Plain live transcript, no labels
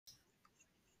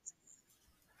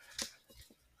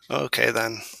Okay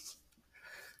then.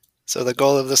 So the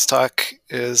goal of this talk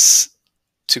is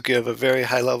to give a very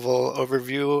high-level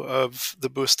overview of the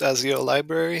Boost Asio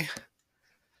library,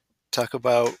 talk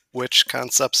about which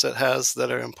concepts it has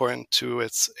that are important to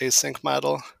its async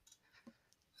model,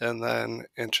 and then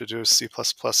introduce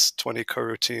C++20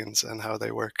 coroutines and how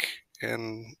they work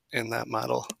in that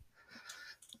model.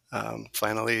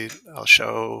 Finally, I'll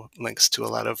show links to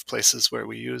a lot of places where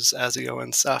we use Asio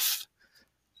and Ceph,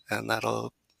 and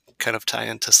that'll kind of tie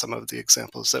into some of the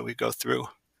examples that we go through.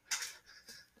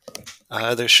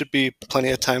 There should be plenty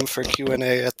of time for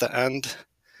Q&A at the end,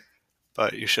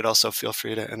 but you should also feel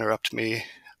free to interrupt me,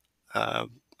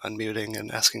 unmuting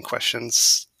and asking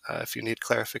questions if you need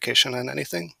clarification on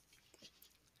anything.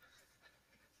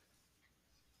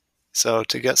 So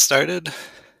to get started,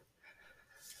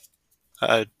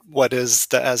 what is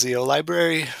the Asio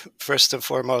library? First and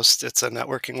foremost, it's a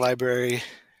networking library.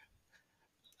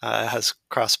 It has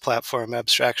cross-platform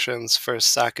abstractions for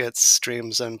sockets,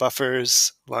 streams, and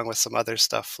buffers, along with some other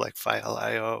stuff like file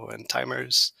I/O and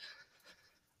timers.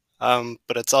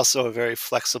 But it's also a very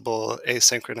flexible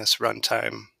asynchronous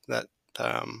runtime that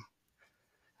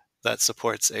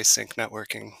supports async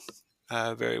networking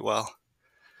very well.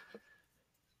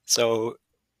 So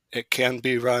it can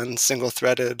be run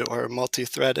single-threaded or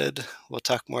multi-threaded. We'll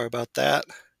talk more about that.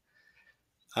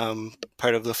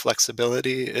 Part of the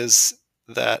flexibility is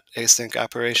that async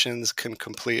operations can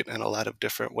complete in a lot of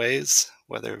different ways,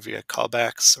 whether via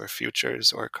callbacks or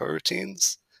futures or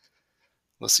coroutines.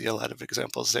 We'll see a lot of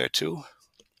examples there too.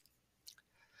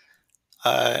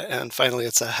 And finally,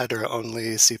 it's a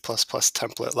header-only C++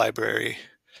 template library.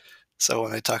 So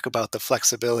when I talk about the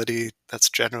flexibility, that's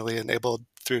generally enabled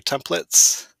through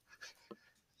templates.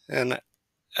 And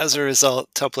as a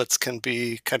result, templates can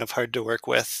be kind of hard to work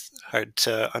with, hard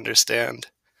to understand.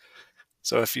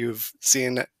 So if you've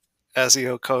seen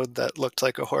ASIO code that looked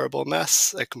like a horrible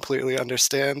mess, I completely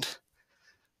understand.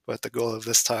 But the goal of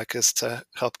this talk is to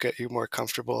help get you more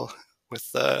comfortable with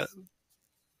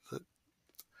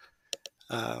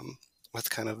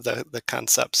kind of the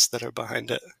concepts that are behind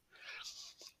it.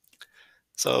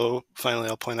 So finally,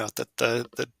 I'll point out that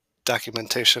the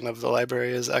documentation of the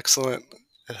library is excellent.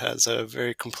 It has a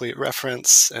very complete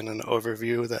reference and an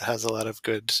overview that has a lot of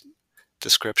good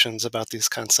descriptions about these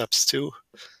concepts too.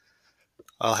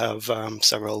 I'll have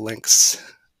several links,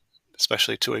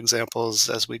 especially to examples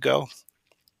as we go.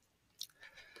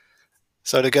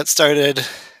 So to get started,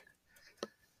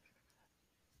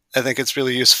 I think it's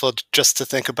really useful just to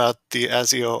think about the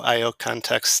ASIO I/O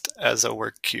context as a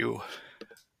work queue.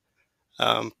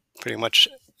 Pretty much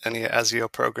any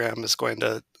ASIO program is going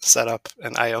to set up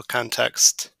an I/O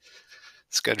context,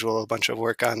 schedule a bunch of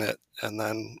work on it, and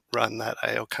then run that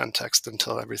I/O context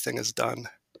until everything is done.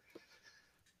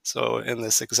 So in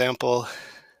this example,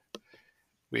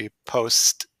 we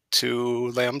post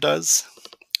 2 lambdas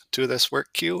to this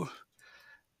work queue.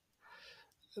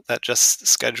 That just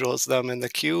schedules them in the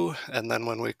queue, and then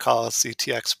when we call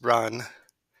ctx run,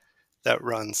 that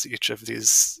runs each of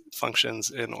these functions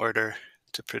in order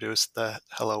to produce the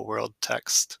hello world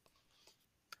text.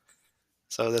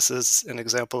 So this is an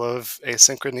example of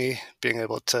asynchrony, being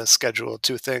able to schedule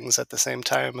 2 things at the same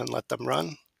time and let them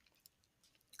run.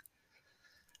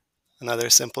 Another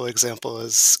simple example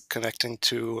is connecting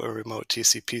to a remote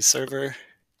TCP server.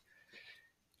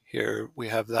 Here we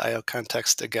have the I/O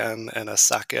context again and a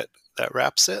socket that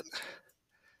wraps it.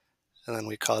 And then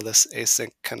we call this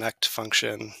async connect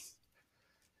function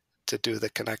to do the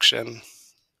connection.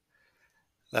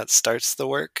 That starts the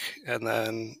work, and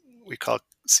then we call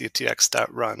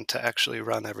ctx.run to actually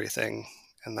run everything,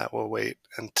 and that will wait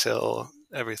until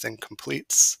everything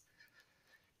completes.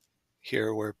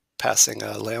 Here we're passing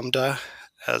a lambda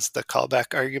as the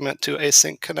callback argument to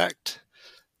async connect.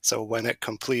 So when it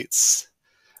completes,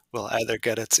 we'll either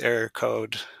get its error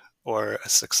code or a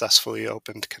successfully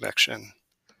opened connection.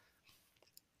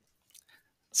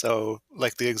 So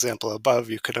like the example above,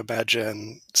 you could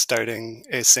imagine starting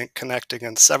async connect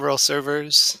against several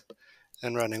servers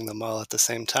and running them all at the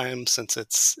same time since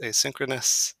it's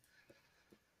asynchronous.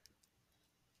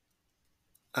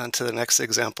 On to the next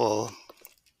example,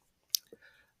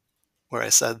 where I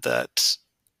said that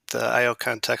the I/O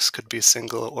context could be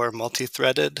single or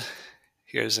multi-threaded.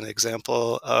 Here's an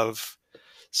example of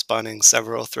spawning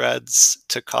several threads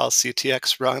to call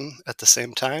ctx run at the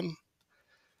same time.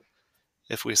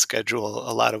 If we schedule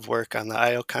a lot of work on the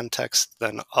I/O context,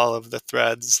 then all of the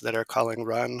threads that are calling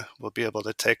run will be able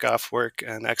to take off work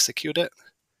and execute it.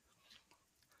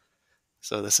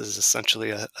 So this is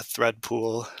essentially a thread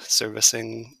pool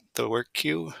servicing the work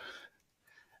queue.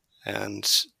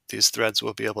 And these threads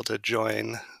will be able to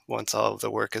join once all of the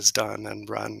work is done and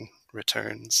run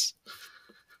returns.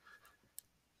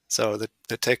 So the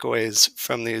takeaways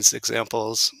from these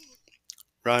examples: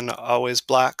 run always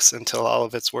blocks until all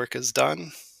of its work is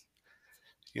done.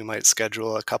 You might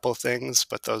schedule a couple things,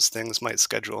 but those things might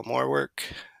schedule more work,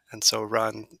 and so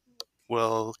run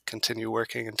will continue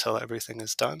working until everything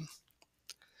is done.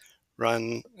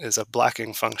 Run is a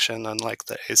blocking function, unlike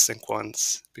the async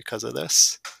ones, because of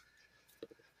this.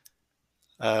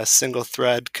 A single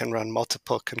thread can run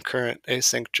multiple concurrent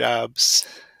async jobs,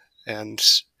 and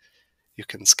you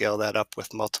can scale that up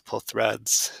with multiple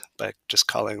threads by just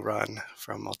calling run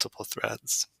from multiple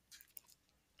threads.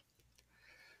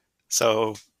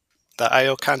 So the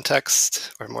IO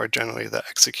context, or more generally the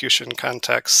execution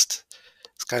context,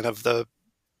 is kind of the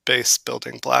base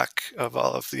building block of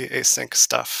all of the async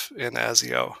stuff in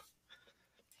Asio.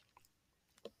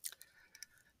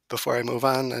 Before I move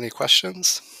on, any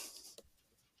questions?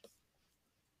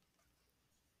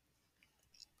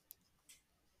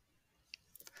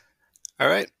 All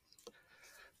right,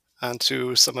 on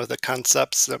to some of the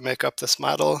concepts that make up this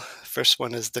model. First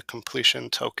one is the completion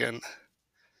token.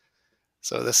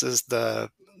 So this is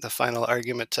the final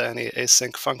argument to any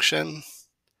async function.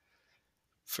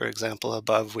 For example,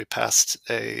 above we passed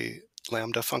a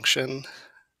lambda function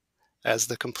as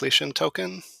the completion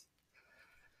token.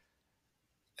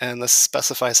 And this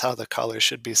specifies how the caller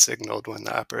should be signaled when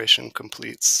the operation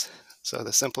completes. So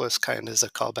the simplest kind is a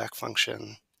callback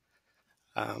function,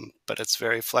 but it's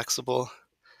very flexible.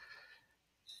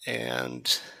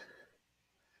 And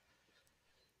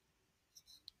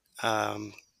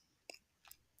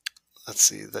let's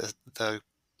see, the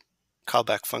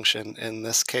callback function in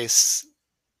this case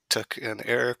took an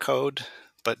error code,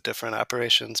 but different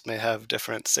operations may have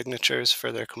different signatures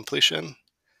for their completion.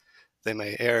 They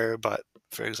may error, but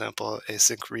for example,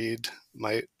 async read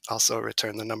might also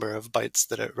return the number of bytes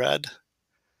that it read.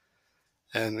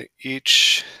 And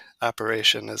each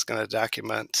operation is going to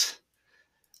document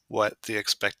what the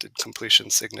expected completion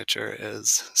signature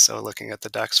is. So looking at the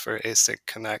docs for async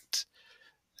connect,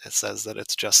 it says that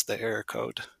it's just the error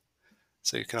code.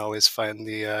 So you can always find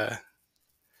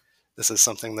this is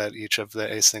something that each of the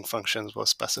async functions will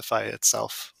specify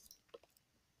itself.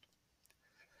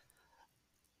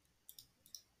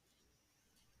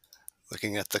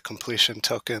 Looking at the completion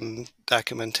token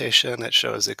documentation, it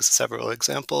shows several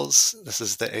examples. This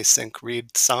is the async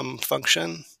read sum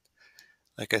function.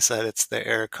 Like I said, it's the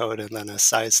error code and then a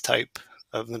size type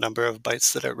of the number of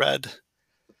bytes that it read.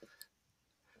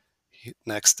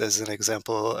 Next is an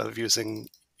example of using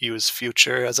use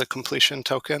future as a completion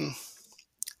token.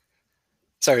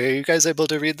 Sorry, are you guys able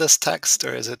to read this text,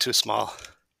 or is it too small?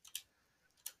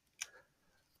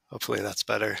 Hopefully that's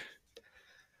better.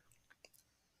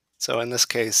 So in this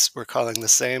case, we're calling the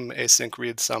same async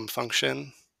read sum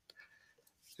function,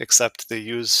 except the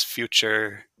use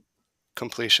future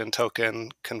completion token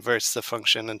converts the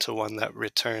function into one that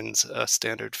returns a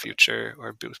standard future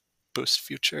or boost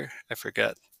future. I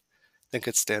forget. I think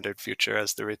it's standard future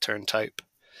as the return type.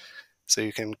 So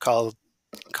you can call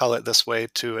it this way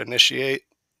to initiate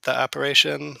the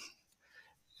operation.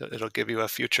 It'll give you a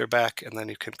future back, and then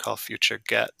you can call future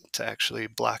get to actually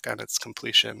block on its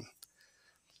completion.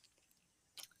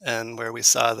 And where we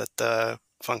saw that the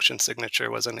function signature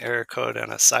was an error code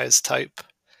and a size type,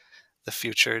 the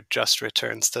future just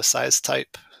returns the size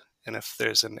type. And if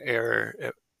there's an error,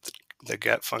 the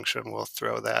get function will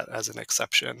throw that as an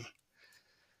exception.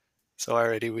 So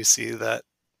already we see that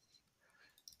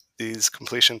these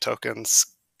completion tokens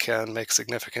can make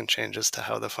significant changes to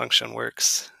how the function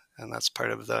works. And that's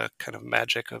part of the kind of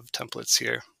magic of templates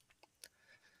here.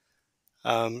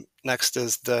 Next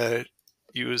is the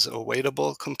use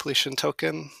awaitable completion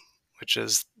token, which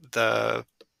is the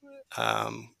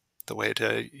way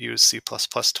to use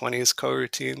C++20's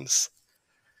coroutines.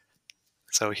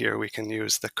 So here we can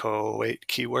use the co-await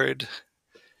keyword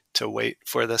to wait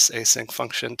for this async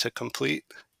function to complete.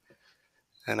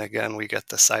 And again, we get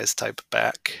the size type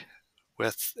back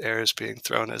with errors being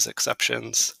thrown as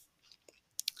exceptions.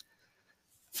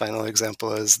 Final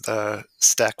example is the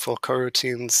stackful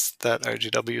coroutines that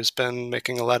RGW's been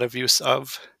making a lot of use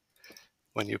of.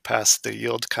 When you pass the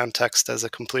yield context as a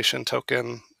completion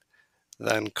token,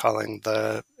 then calling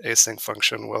the async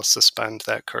function will suspend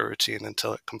that coroutine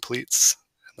until it completes,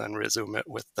 and then resume it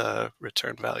with the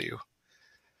return value.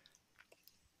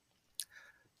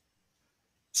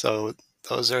 So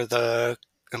those are the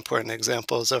important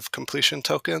examples of completion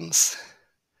tokens.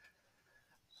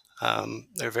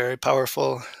 They're very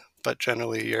powerful, but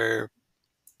generally you're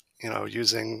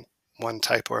using one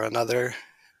type or another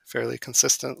fairly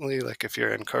consistently. Like if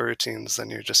you're in coroutines, then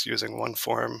you're just using one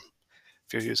form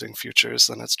If you're using futures,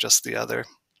 then it's just the other.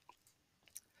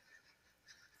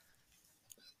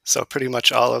 So pretty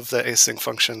much all of the async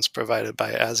functions provided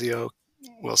by asio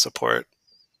will support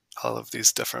all of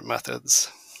these different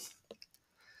methods.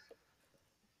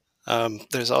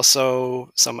 There's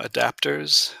also some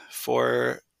adapters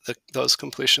for those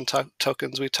completion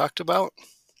tokens we talked about.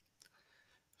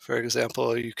 For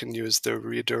example, you can use the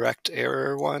redirect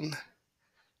error one,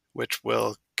 which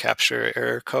will capture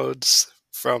error codes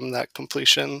from that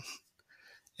completion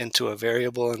into a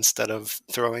variable instead of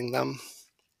throwing them.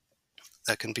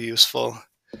 That can be useful.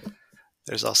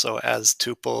 There's also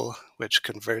asTuple, which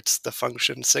converts the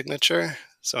function signature.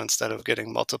 So instead of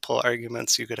getting multiple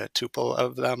arguments, you get a tuple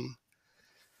of them.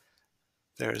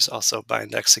 There's also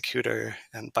bind executor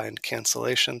and bind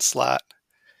cancellation slot,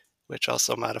 which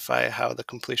also modify how the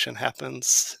completion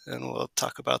happens, and we'll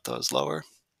talk about those lower.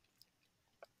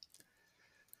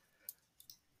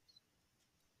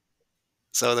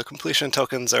 So the completion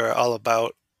tokens are all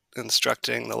about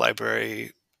instructing the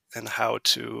library and how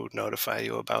to notify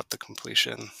you about the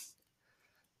completion.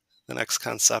 The next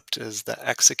concept is the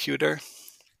executor.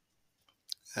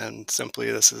 And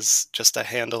simply, this is just a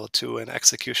handle to an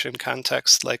execution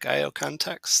context like IO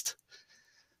context.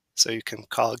 So you can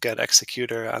call get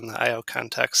executor on the IO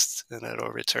context, and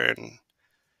it'll return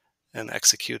an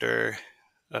executor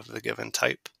of the given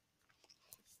type.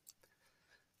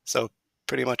 So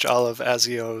pretty much all of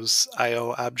asio's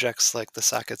IO objects, like the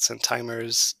sockets and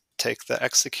timers, take the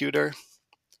executor.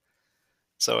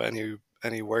 So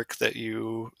any work that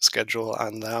you schedule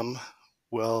on them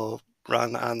will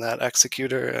run on that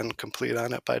executor and complete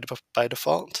on it by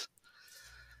default.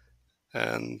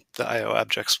 And the IO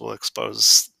objects will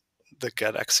expose the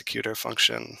get executor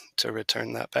function to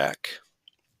return that back.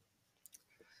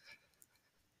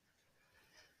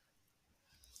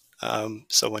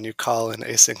 So when you call an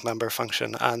async member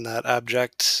function on that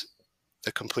object,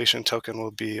 the completion token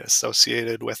will be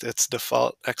associated with its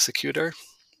default executor,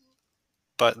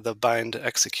 but the bind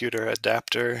executor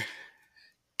adapter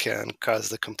can cause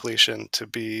the completion to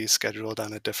be scheduled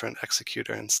on a different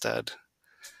executor instead.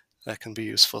 That can be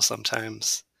useful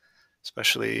sometimes,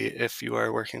 especially if you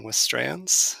are working with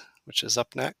strands, which is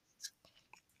up next.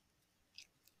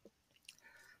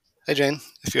 Hi, Jane.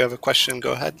 If you have a question,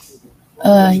 go ahead.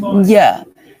 Yeah.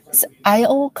 So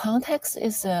IO context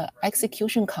is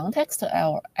execution context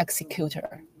or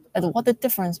executor. And what the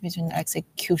difference between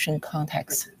execution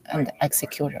context and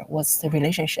executor? What's the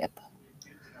relationship?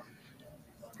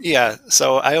 Yeah,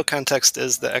 so IO context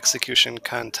is the execution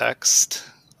context.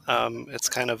 It's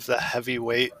kind of the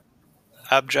heavyweight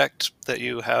object that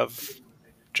you have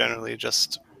generally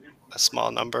just a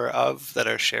small number of that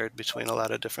are shared between a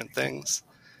lot of different things.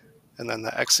 And then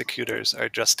the executors are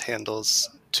just handles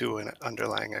to an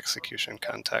underlying execution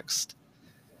context.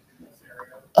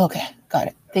 Okay, got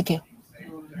it. Thank you.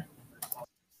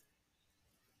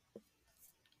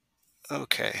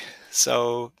 Okay,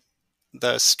 so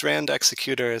the strand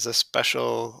executor is a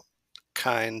special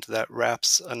kind that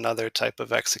wraps another type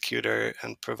of executor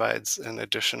and provides an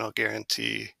additional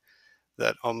guarantee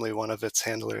that only one of its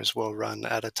handlers will run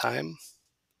at a time.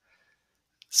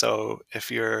 So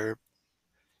if you're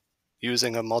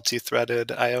using a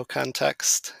multi-threaded IO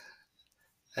context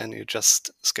and you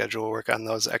just schedule work on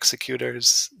those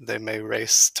executors, they may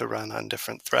race to run on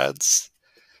different threads.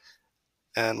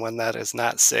 And when that is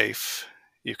not safe,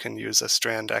 you can use a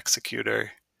strand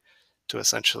executor to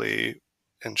essentially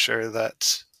ensure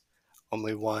that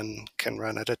only one can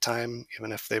run at a time.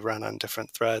 Even if they run on different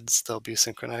threads, they'll be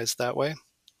synchronized that way.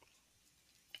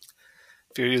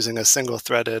 If you're using a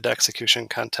single-threaded execution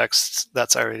context,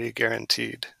 that's already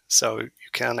guaranteed. So you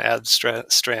can add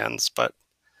strands, but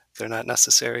they're not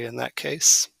necessary in that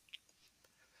case.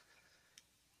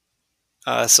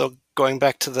 So going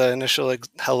back to the initial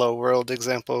hello world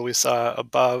example we saw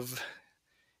above,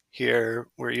 here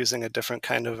we're using a different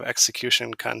kind of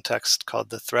execution context called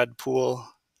the thread pool,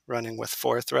 running with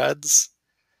 4 threads.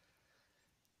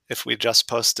 If we just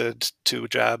posted 2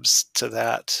 jobs to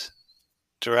that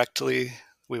directly,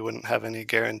 we wouldn't have any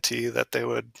guarantee that they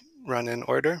would run in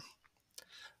order.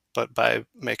 But by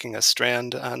making a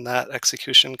strand on that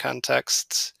execution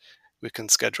context, we can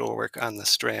schedule work on the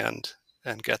strand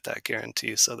and get that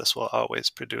guarantee. So this will always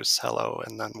produce hello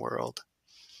and then world.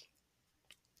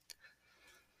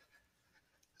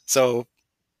 So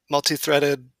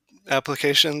multi-threaded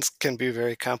applications can be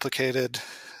very complicated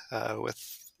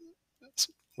with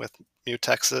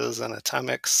mutexes and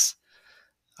atomics.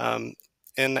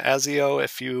 In ASIO,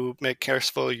 if you make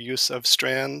careful use of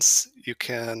strands, you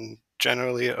can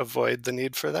generally avoid the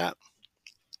need for that.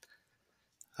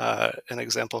 An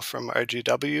example from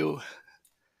RGW,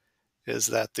 is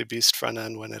that the Beast front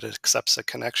end, when it accepts a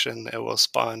connection, it will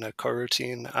spawn a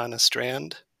coroutine on a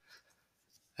strand.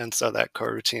 And so that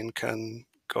coroutine can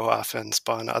go off and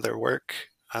spawn other work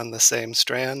on the same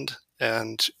strand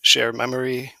and share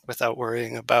memory without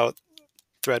worrying about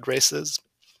thread races.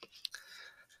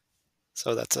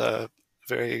 So that's a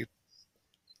very,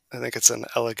 I think it's an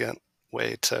elegant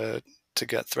way to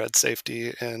get thread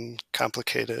safety in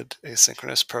complicated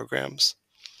asynchronous programs.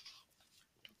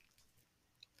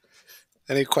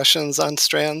 Any questions on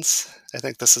strands? I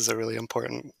think this is a really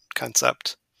important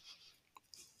concept.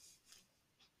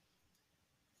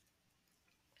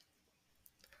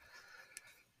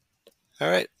 All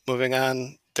right, moving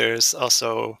on. There's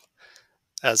also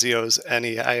Asio's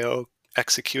AnyIO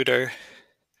executor,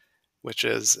 which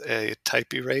is a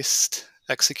type erased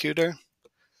executor.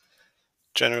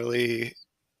 Generally,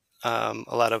 a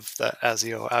lot of the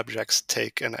Asio objects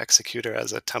take an executor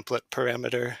as a template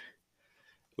parameter,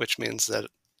 which means that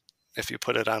if you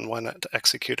put it on one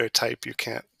executor type, you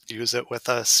can't use it with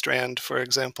a strand, for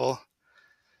example.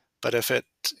 But if it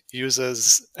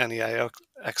uses AnyIO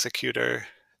executor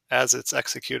as its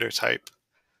executor type,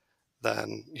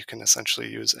 then you can essentially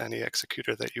use any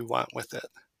executor that you want with it.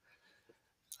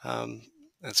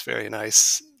 It's very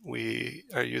nice. We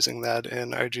are using that in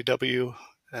RGW,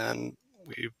 and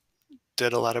we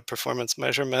did a lot of performance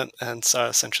measurement and saw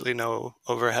essentially no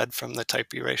overhead from the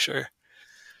type erasure.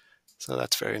 So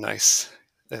that's very nice.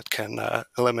 It can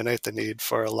eliminate the need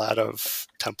for a lot of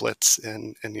templates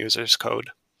in users'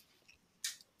 code.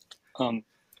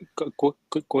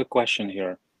 Quick question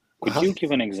here. Could Uh-huh. you give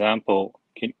an example?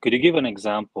 Could you give an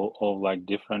example of like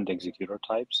different executor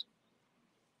types?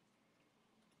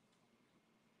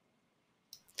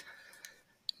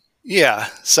 Yeah,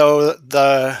 so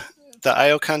the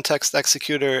IO context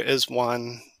executor is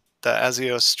one, the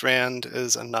Asio strand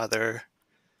is another.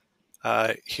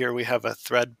 Here we have a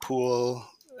thread pool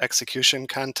execution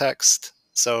context.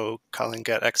 So calling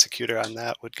get executor on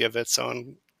that would give its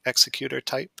own executor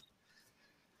type.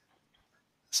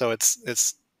 So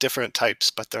it's different types,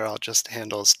 but they're all just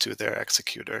handles to their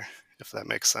executor, if that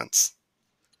makes sense.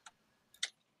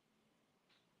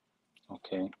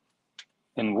 Okay.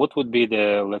 And what would be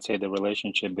the, let's say, the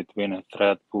relationship between a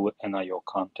thread pool and IO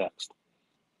context?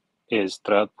 Is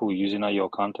thread pool using IO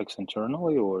context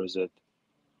internally, or is it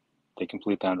they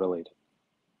completely unrelated?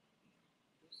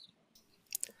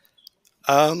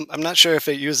 I'm not sure if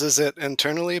it uses it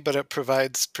internally, but it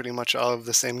provides pretty much all of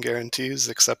the same guarantees,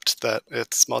 except that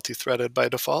it's multi-threaded by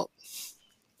default.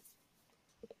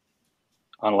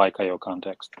 Unlike IO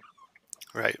context.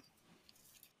 Right.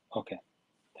 Okay.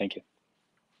 Thank you.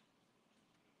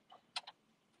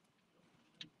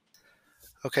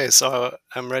 Okay, so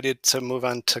I'm ready to move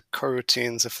on to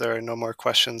coroutines if there are no more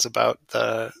questions about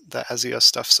the Asio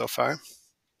stuff so far.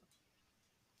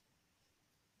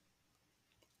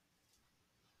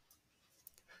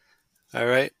 All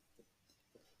right.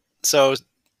 So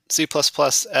C++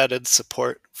 added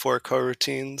support for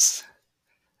coroutines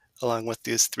along with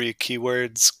these three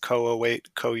keywords,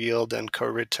 co-await, co-yield, and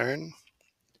co-return.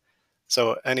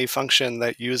 So any function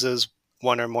that uses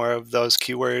one or more of those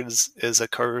keywords is a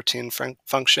coroutine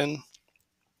function.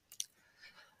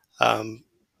 The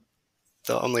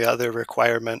only other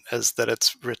requirement is that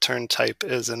its return type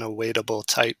is an awaitable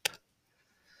type.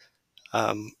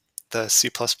 The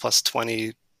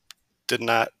C++20 did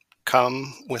not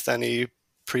come with any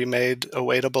pre-made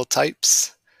awaitable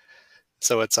types,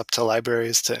 so it's up to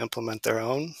libraries to implement their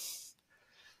own.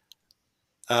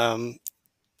 And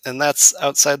that's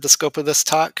outside the scope of this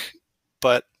talk,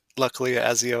 but luckily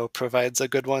Asio provides a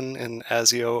good one in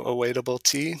Asio awaitable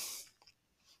T.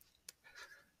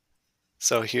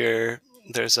 So here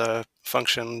there's a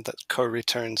function that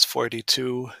co-returns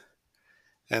 42,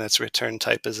 and its return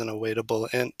type is an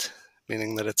awaitable int,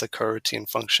 meaning that it's a coroutine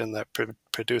function that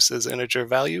produces integer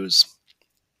values.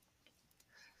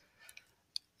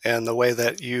 And the way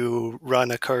that you run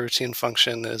a coroutine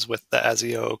function is with the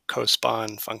Asio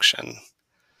co-spawn function.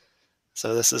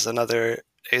 So this is another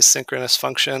asynchronous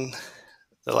function.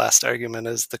 The last argument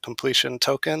is the completion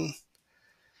token.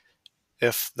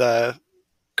 If the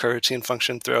coroutine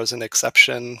function throws an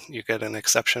exception, you get an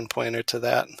exception pointer to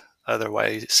that.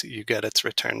 Otherwise, you get its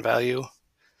return value.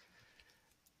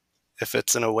 If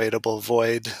it's an awaitable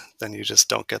void, then you just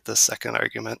don't get this second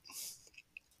argument.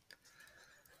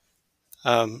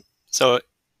 So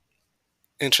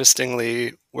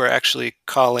interestingly, we're actually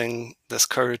calling this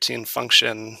coroutine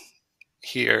function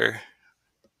here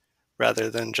rather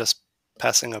than just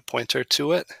passing a pointer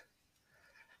to it.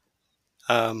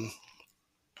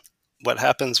 What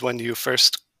happens when you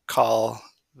first call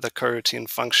the coroutine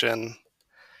function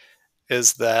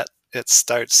is that it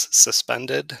starts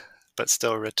suspended, but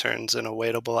still returns an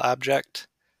awaitable object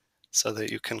so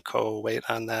that you can co-await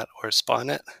on that or spawn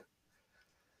it.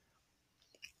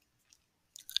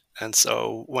 And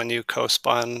so when you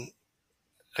co-spawn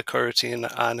a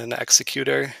coroutine on an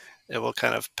executor, it will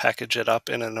kind of package it up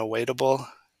in an awaitable,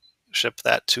 ship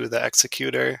that to the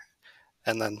executor,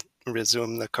 and then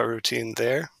resume the coroutine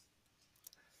there.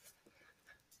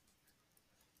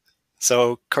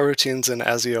 So coroutines in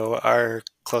Asio are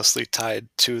closely tied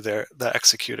to the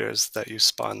executors that you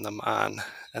spawn them on,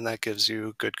 and that gives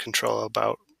you good control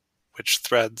about which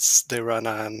threads they run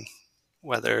on,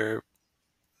 whether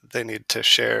they need to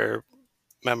share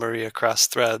memory across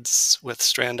threads with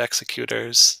strand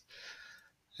executors,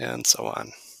 and so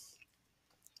on.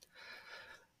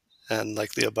 And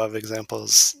like the above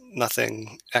examples,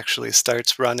 nothing actually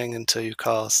starts running until you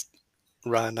call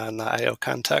run on the IO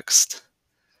context.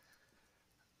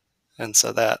 And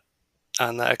so that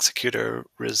on the executor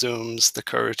resumes the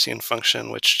coroutine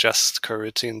function, which just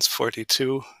coroutines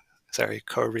 42,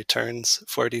 co-returns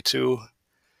 42.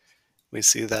 We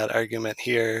see that argument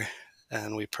here,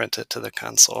 and we print it to the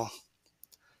console.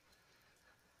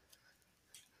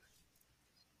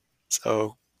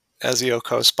 So asio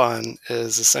co-spawn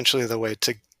is essentially the way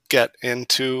to get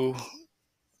into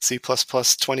C++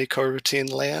 20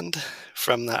 coroutine land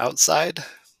from the outside.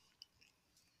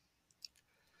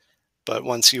 But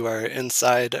once you are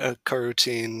inside a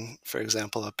coroutine, for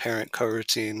example, a parent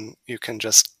coroutine, you can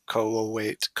just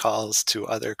co-await calls to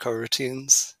other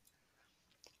coroutines,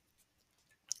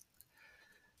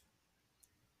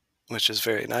 which is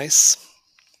very nice.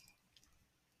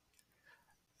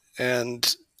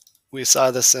 And we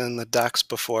saw this in the docs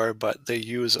before, but the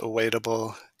use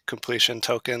awaitable completion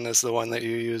token is the one that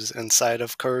you use inside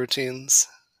of coroutines.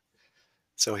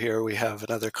 So here we have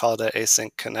another call to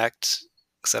async connect,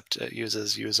 except it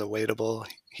uses use awaitable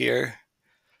here,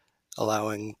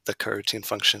 allowing the coroutine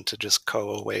function to just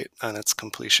co-await on its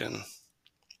completion.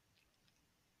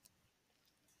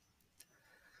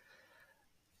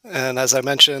 And as I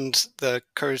mentioned, the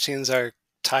coroutines are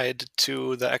tied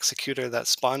to the executor that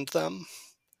spawned them.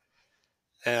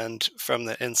 And from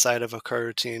the inside of a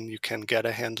coroutine, you can get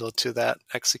a handle to that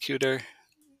executor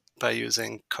by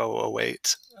using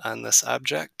co-await on this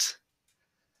object.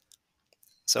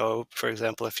 So for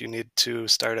example, if you need to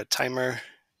start a timer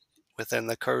within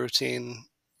the coroutine,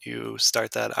 you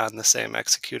start that on the same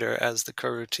executor as the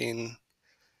coroutine,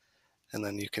 and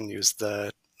then you can use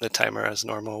the timer as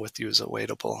normal with use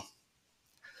awaitable.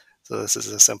 So this is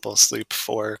a simple sleep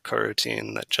 4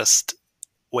 coroutine that just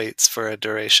waits for a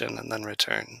duration and then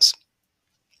returns.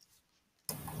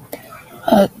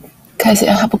 Casey,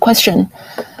 I have a question.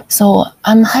 So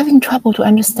I'm having trouble to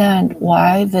understand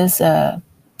why this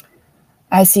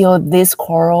ICO, this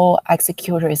Coral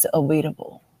executor is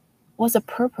available. What's the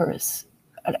purpose?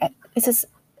 It's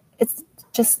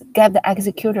just get the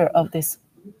executor of this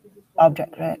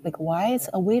object, right? Like why it's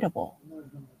available?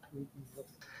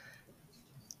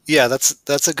 Yeah,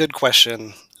 that's a good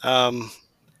question. I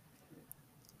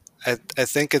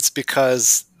think it's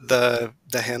because the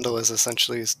handle is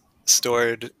essentially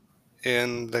stored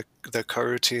in the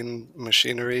coroutine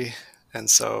machinery, and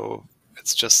so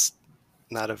it's just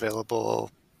not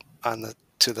available on the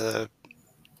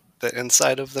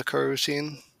inside of the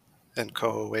coroutine, and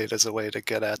co-await is a way to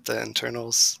get at the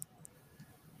internals.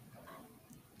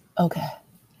 Okay.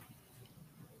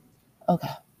 Okay.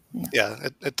 Yeah,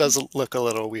 it does look a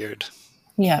little weird.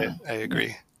 Yeah. I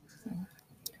agree.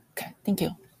 Okay, thank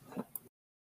you.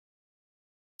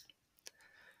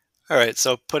 All right,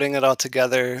 so putting it all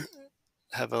together,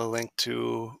 have a link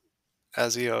to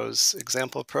Asio's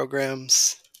example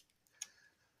programs.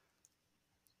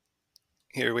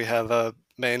 Here we have a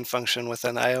main function with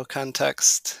an IO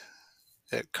context.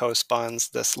 It co-spawns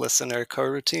this listener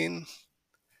coroutine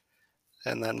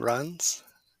and then runs.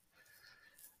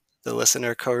 The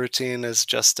listener coroutine is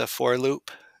just a for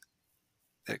loop.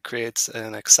 It creates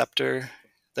an acceptor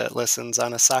that listens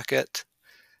on a socket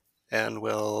and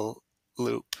will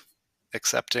loop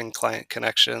accepting client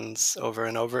connections over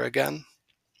and over again.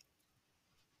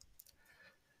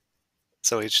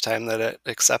 So each time that it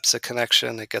accepts a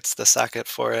connection, it gets the socket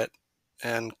for it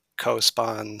and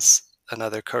co-spawns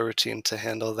another coroutine to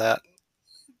handle that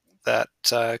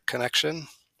connection.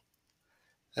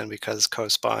 And because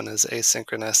co-spawn is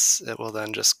asynchronous, it will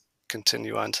then just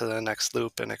continue on to the next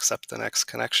loop and accept the next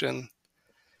connection.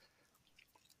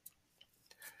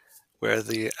 Where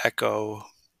the echo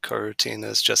coroutine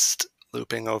is just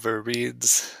looping over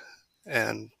reads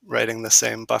and writing the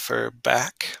same buffer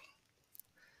back.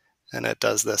 And it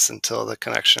does this until the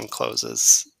connection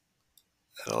closes.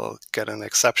 it'll get an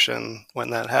exception when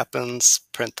that happens,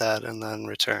 print that, and then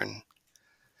return.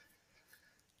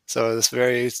 So this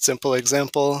very simple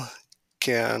example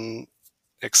can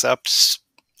accept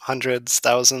hundreds,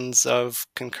 thousands of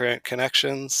concurrent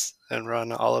connections and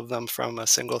run all of them from a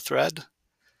single thread.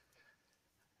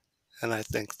 And I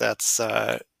think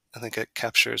I think it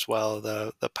captures well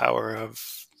the power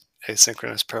of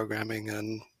asynchronous programming,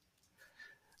 and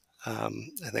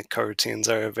I think coroutines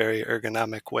are a very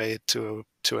ergonomic way to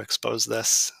expose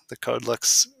this. The code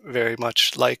looks very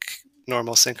much like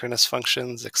normal synchronous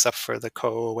functions, except for the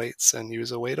co-awaits and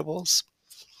use awaitables.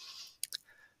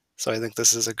 So I think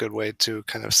this is a good way to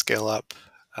kind of scale up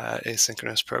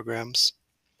asynchronous programs.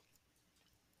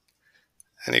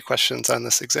 Any questions on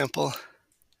this example?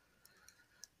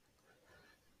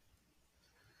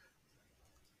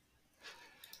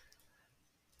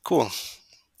 Cool.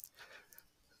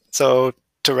 So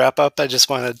to wrap up, I just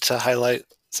wanted to highlight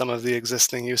some of the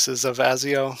existing uses of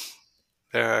asio.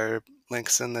 There are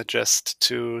links in the gist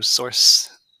to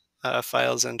source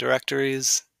files and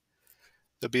directories.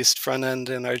 The Beast front end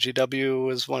in RGW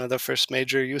was one of the first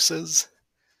major uses.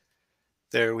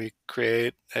 There we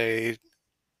create a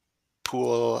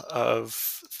pool of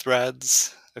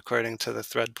threads according to the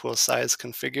thread pool size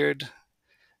configured,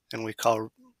 and we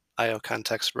call IO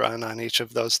context run on each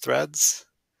of those threads.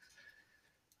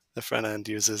 The front end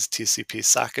uses TCP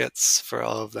sockets for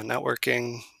all of the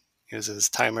networking, uses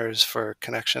timers for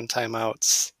connection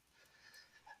timeouts,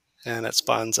 and it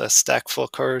spawns a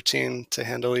stackful coroutine to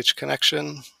handle each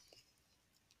connection.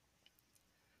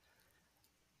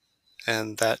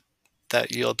 And that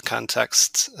yield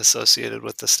context associated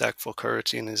with the stackful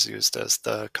coroutine is used as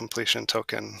the completion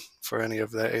token for any of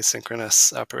the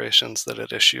asynchronous operations that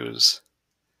it issues.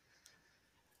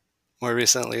 More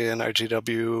recently in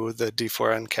RGW, the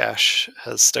D4N cache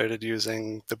has started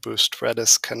using the boost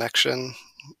Redis connection,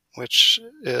 which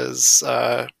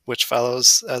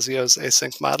follows Asio's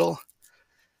async model.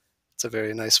 It's a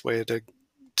very nice way to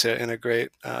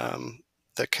integrate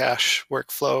the cache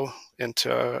workflow into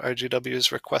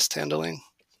RGW's request handling.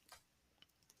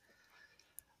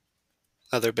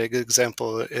 Another big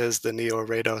example is the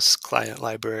NeoRados client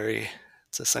library.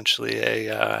 It's essentially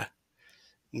a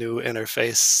new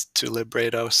interface to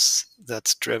librados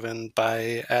that's driven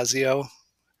by asio,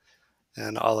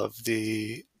 and all of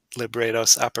the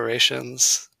librados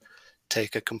operations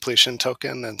take a completion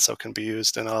token, and so can be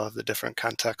used in all of the different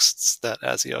contexts that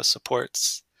asio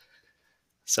supports.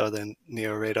 So the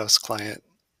NeoRados client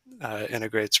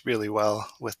integrates really well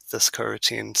with this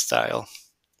coroutine style.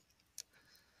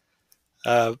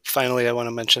 Finally, I want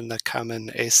to mention the common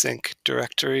async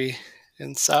directory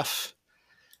in Ceph.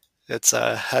 It's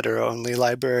a header-only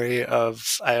library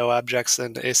of IO objects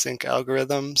and async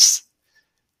algorithms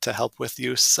to help with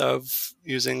use of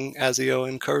using asio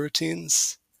and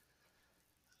coroutines.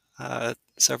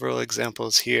 Several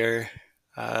examples here.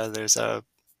 There's a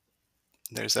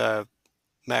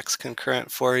max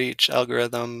concurrent for each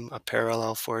algorithm, a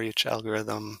parallel for each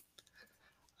algorithm,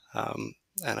 and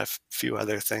a few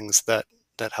other things that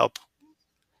help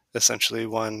essentially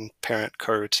one parent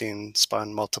coroutine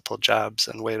spawn multiple jobs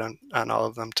and wait on all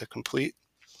of them to complete.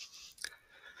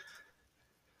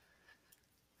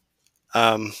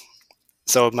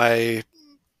 So my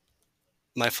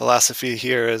philosophy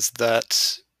here is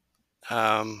that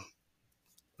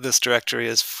this directory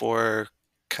is for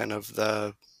kind of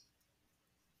the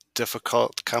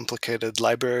difficult, complicated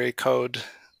library code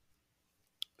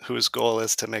whose goal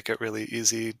is to make it really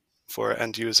easy for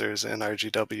end users in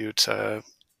RGW to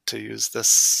use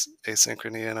this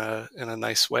asynchrony in a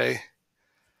nice way.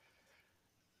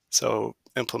 So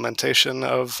implementation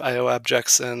of IO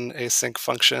objects and async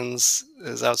functions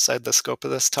is outside the scope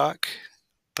of this talk,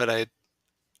 but I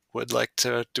would like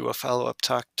to do a follow-up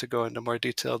talk to go into more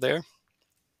detail there.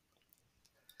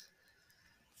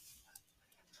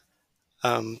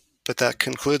 But that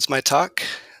concludes my talk. I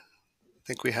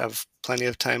think we have plenty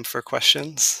of time for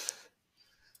questions.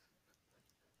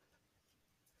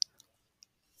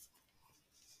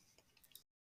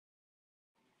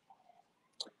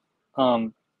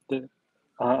 I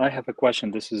have a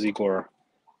question. This is Igor.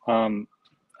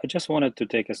 I just wanted to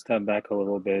take a step back a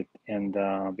little bit, and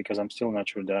because I'm still not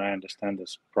sure that I understand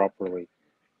this correctly.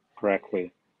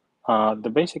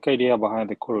 The basic idea behind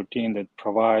the coroutine that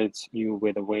provides you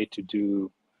with a way to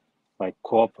do like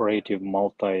cooperative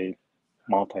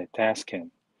multitasking,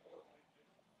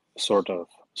 sort of.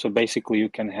 So basically you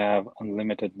can have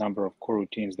unlimited number of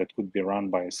coroutines that could be run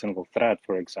by a single thread,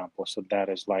 for example. So that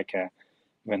is like a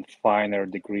even finer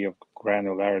degree of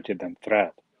granularity than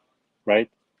thread, right?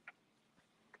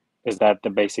 Is that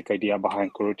the basic idea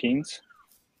behind coroutines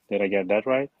Did I get that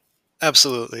right?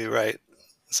 Absolutely right.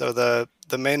 So the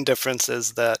main difference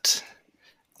is that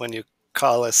when you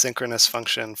call a synchronous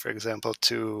function, for example,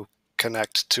 to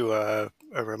connect to a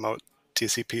remote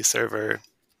TCP server,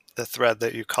 the thread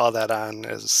that you call that on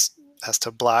has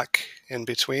to block in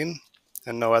between,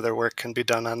 and no other work can be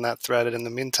done on that thread in the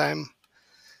meantime.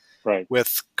 Right.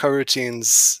 With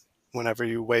coroutines, whenever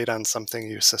you wait on something,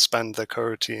 you suspend the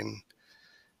coroutine.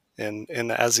 In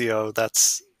asio,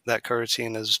 that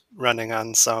coroutine is running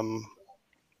on some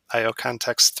IO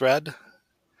context thread.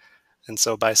 And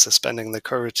so by suspending the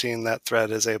coroutine, that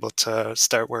thread is able to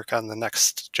start work on the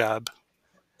next job.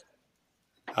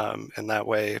 And that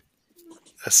way,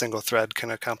 a single thread can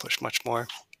accomplish much more.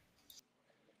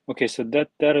 Okay, so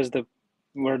that is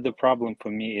where the problem for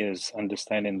me is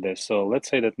understanding this. So let's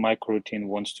say that my coroutine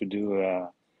wants to do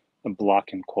a block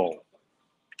and call.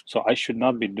 So I should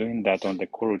not be doing that on the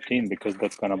coroutine because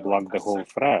that's going to block the whole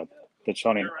thread that's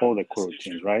running all the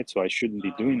coroutines, right? So I shouldn't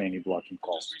be doing any blocking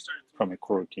calls from a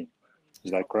coroutine.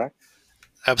 Is that correct?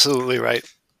 Absolutely right.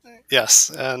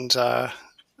 Yes. And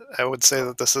I would say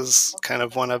that this is kind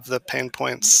of one of the pain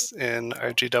points in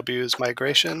RGW's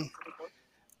migration.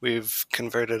 We've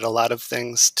converted a lot of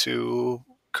things to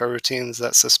coroutines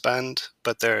that suspend,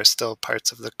 but there are still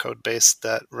parts of the code base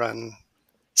that run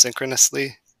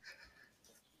synchronously.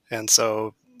 And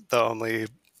so the only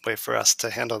way for us to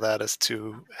handle that is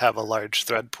to have a large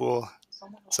thread pool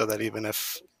so that even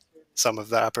if some of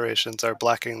the operations are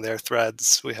blocking their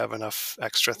threads, we have enough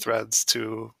extra threads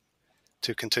to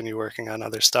continue working on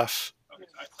other stuff.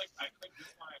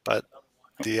 But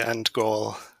the end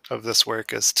goal of this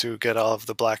work is to get all of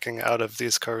the blocking out of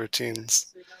these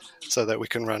coroutines so that we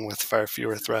can run with far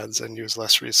fewer threads and use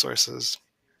less resources.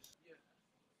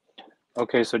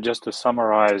 Okay, so just to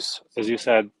summarize, as you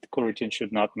said, the coroutine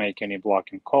should not make any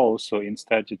blocking calls. So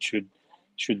instead, it should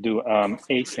do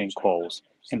async calls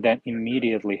and then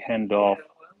immediately hand off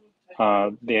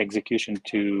the execution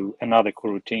to another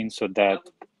coroutine so that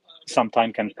some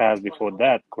time can pass before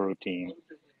that coroutine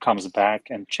comes back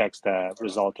and checks the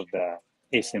result of the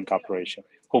async operation.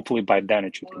 Hopefully by then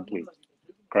it should complete,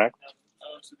 correct?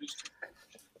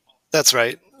 That's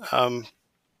right.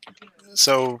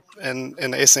 So an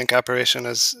async operation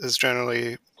is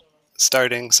generally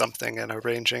starting something and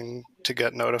arranging to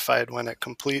get notified when it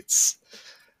completes.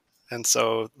 And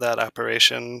so that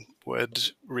operation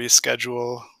would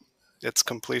reschedule its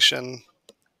completion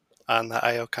on the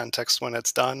IO context when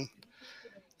it's done.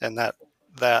 And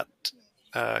that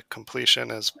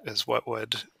completion is what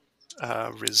would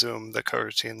resume the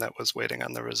coroutine that was waiting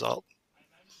on the result.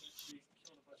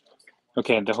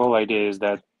 Okay, the whole idea is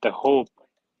that the hope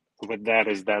with that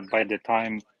is that by the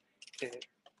time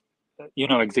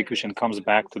execution comes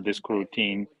back to this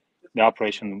coroutine, the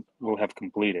operation will have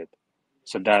completed.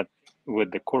 So that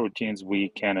with the coroutines, we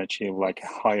can achieve like a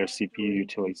higher CPU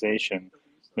utilization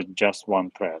with just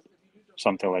one thread,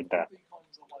 something like that.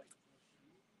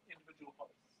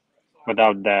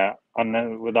 Without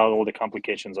all the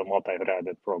complications of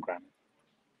multi-threaded programming.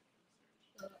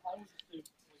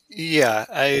 Yeah,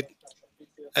 I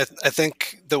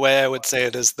think the way I would say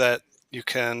it is that you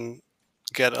can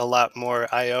get a lot more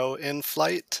IO in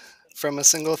flight from a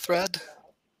single thread.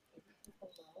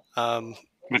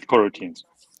 With coroutines.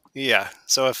 Yeah,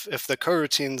 so if the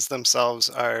coroutines themselves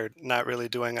are not really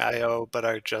doing IO, but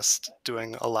are just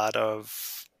doing a lot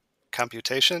of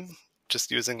computation,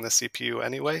 just using the CPU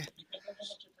anyway,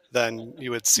 then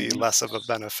you would see less of a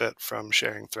benefit from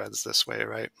sharing threads this way,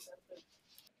 right?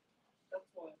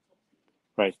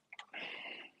 Right.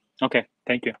 Okay,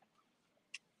 thank you.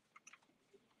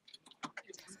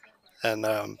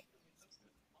 And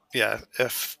yeah,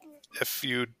 if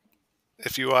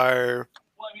you are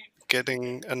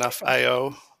getting enough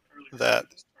IO that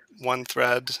one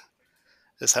thread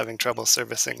is having trouble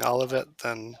servicing all of it,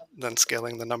 then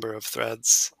scaling the number of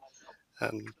threads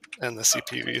and the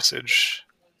CPU usage,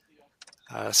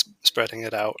 spreading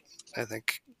it out, I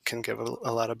think can give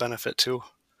a lot of benefit too.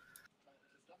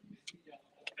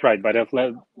 Right, but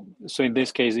so in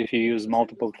this case, if you use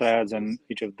multiple threads and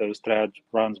each of those threads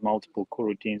runs multiple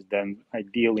coroutines, then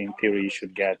ideally, in theory, you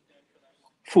should get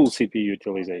full CPU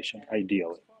utilization,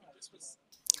 ideally.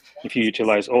 If you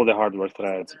utilize all the hardware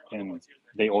threads and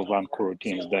they all run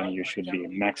coroutines, then you should be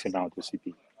maxing out the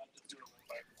CPU.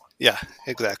 Yeah,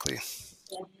 exactly.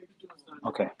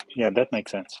 Okay, yeah, that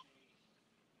makes sense.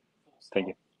 Thank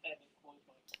you.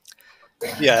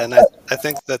 Yeah, and I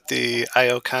think that the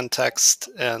IO context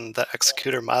and the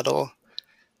executor model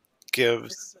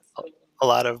gives a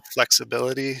lot of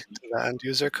flexibility to the end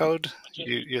user code.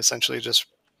 You essentially just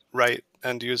write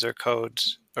end user code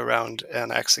around an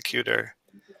executor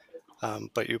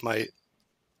but you might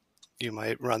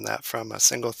run that from a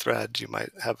single thread. You might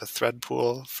have a thread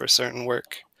pool for certain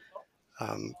work.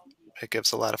 It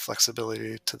gives a lot of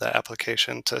flexibility to the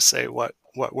application to say what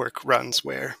work runs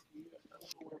where.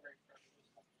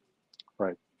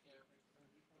 Right.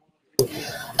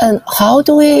 And how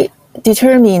do we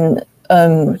determine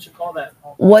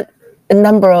what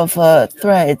number of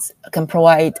threads can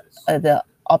provide the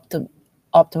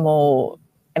optimal,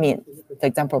 I mean, for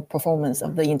example, performance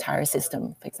of the entire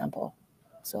system, for example?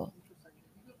 So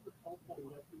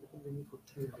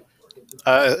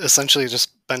essentially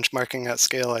just benchmarking at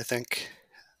scale, I think.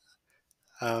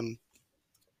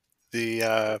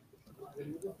 The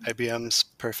IBM's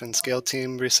perf and scale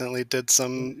team recently did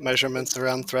some measurements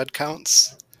around thread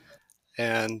counts,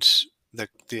 and the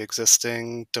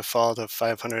existing default of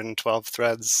 512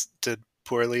 threads did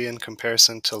poorly in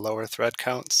comparison to lower thread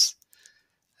counts.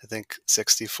 I think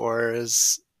 64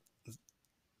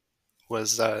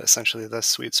 was essentially the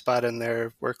sweet spot in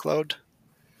their workload.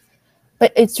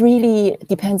 but it really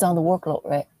depends on the workload,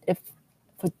 right? If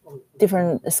for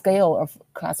different scale of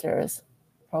clusters,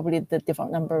 probably the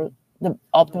default number, the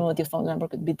optimal default number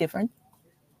could be different.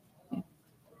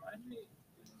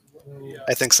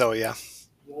 I think so, yeah.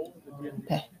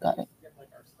 Okay, got it.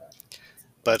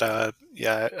 But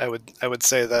yeah, I would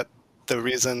say that the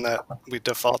reason that we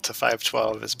default to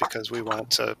 512 is because we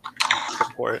want to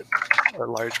support a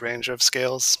large range of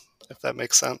scales, if that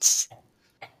makes sense.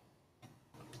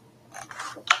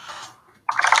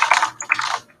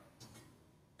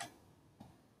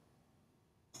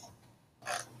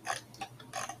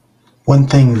 One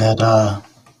thing that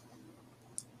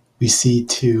we see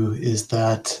too is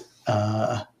that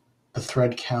the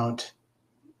thread count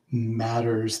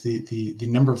matters. The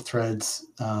number of threads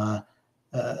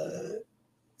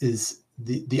is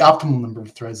the optimal number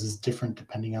of threads is different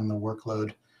depending on the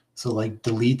workload. So like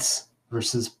deletes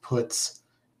versus puts,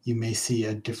 you may see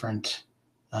a different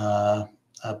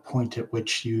point at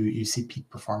which you see peak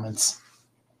performance.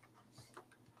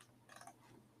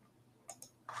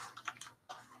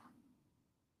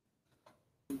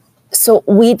 So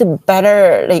we'd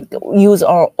better like use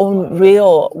our own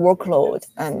real workload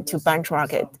and to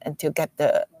benchmark it and to get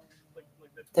the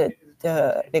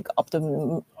like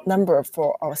optimum number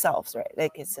for ourselves, right?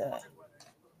 Like it's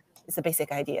a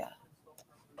basic idea.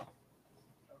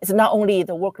 It's not only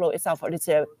the workload itself, but it's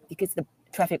because the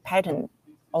traffic pattern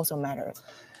also matters.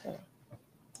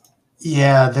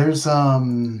 Yeah, there's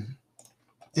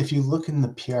if you look in the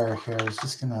PR here, I was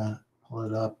just gonna pull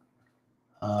it up.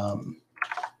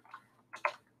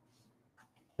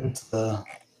 There's the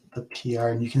PR,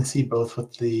 and you can see both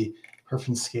what the perf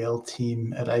and scale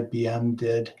team at IBM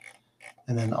did,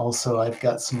 and then also I've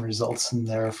got some results in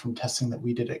there from testing that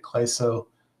we did at Clyso.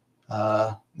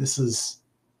 This is,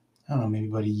 I don't know, maybe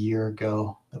about a year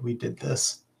ago that we did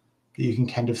this. But you can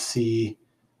kind of see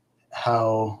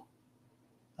how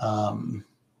the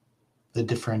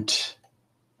different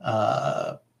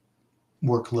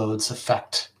workloads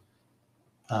affect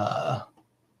the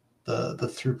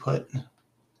throughput.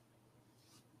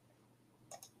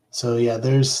 So yeah,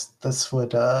 that's what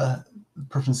perf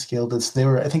and scale did.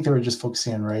 So I think they were just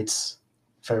focusing on writes,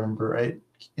 if I remember right.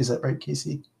 Is that right,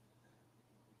 Casey?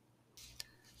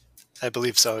 I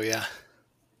believe so, yeah.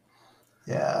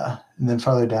 Yeah, and then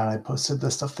farther down, I posted the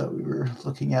stuff that we were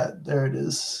looking at. There it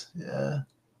is. Yeah.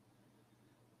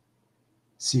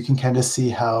 So you can kind of see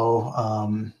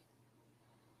how,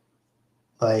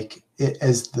 like,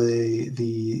 as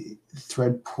the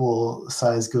thread pool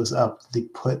size goes up, the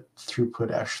put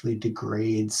throughput actually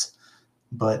degrades,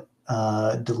 but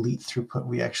delete throughput,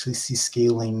 we actually see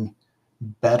scaling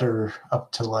better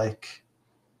up to like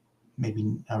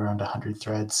maybe around 100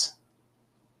 threads.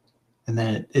 And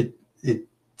then it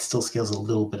still scales a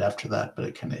little bit after that, but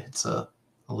it kind of hits a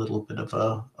little bit of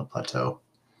a plateau.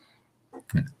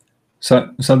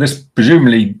 So this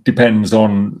presumably depends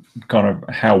on kind of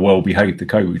how well behaved the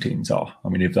coroutines are. I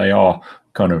mean, if they are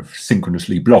kind of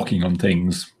synchronously blocking on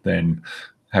things, then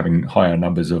having higher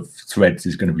numbers of threads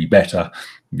is going to be better.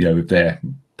 You know, if they're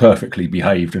perfectly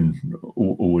behaved and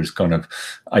always kind of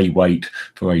a wait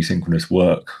for asynchronous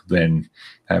work, then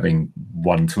having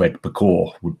one thread per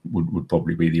core would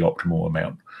probably be the optimal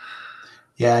amount.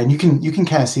 Yeah, and you can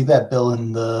kind of see that, Bill,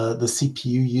 in the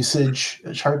CPU usage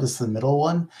chart. This is the middle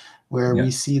one, where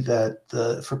we see that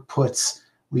for puts,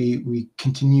 we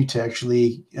continue to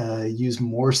actually use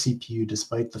more CPU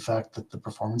despite the fact that the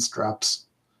performance drops.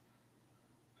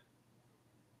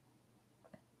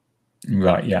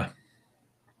 Right, yeah.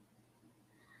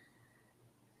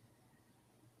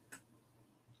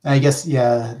 I guess,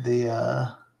 yeah,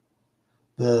 the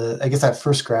I guess that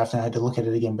first graph, and I had to look at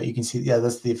it again, but you can see, yeah,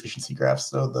 that's the efficiency graph.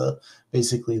 So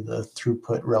basically the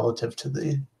throughput relative to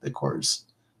the cores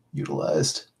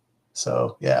utilized.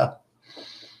 So yeah.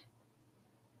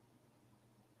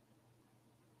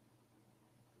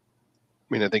 I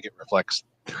mean, I think it reflects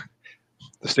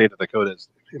the state of the code is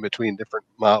in between different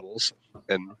models,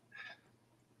 and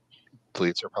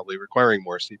fleets are probably requiring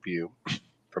more CPU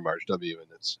from RHW,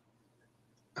 and it's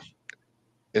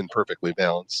imperfectly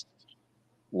balanced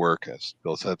work, as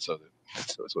Bill said, so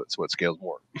it scales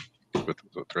more. With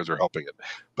threads are helping it,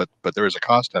 but there is a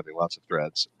cost to having lots of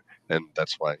threads, and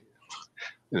that's why,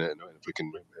 if we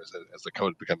can, as the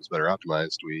code becomes better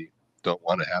optimized, we don't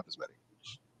want to have as many.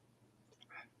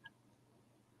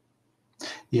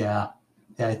 Yeah,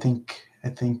 I think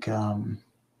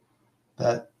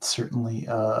that certainly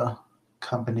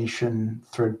combination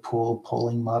thread pool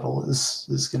polling model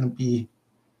is going to be,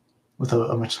 with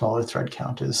a much smaller thread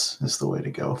count, is the way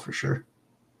to go for sure.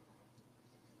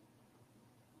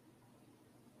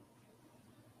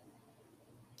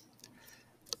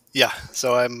 Yeah,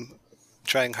 so I'm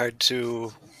trying hard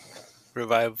to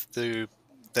revive the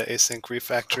async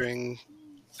refactoring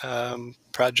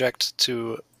project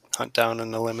to hunt down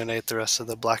and eliminate the rest of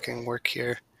the blocking work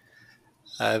here.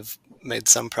 I've made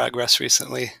some progress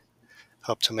recently.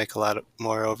 Hope to make a lot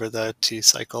more over the T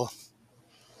cycle.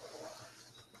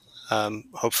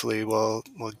 Hopefully we'll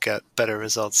get better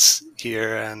results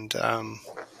here and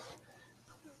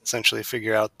essentially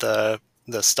figure out the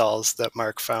stalls that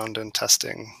Mark found in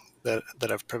testing that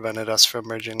have prevented us from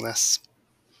merging this.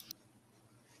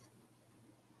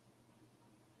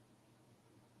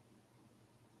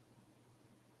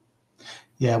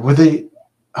 Yeah,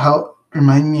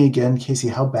 remind me again, Casey,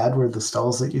 how bad were the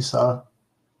stalls that you saw?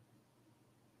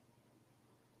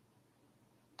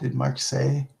 Did Mark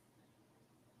say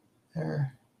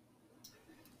there?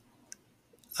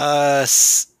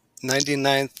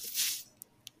 99th,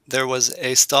 there was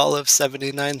a stall of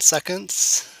 79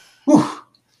 seconds. Whew.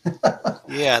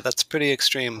 Yeah, that's pretty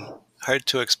extreme. Hard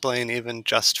to explain even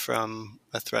just from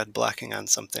a thread blocking on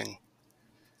something.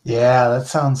 Yeah, that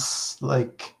sounds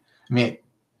like, I mean,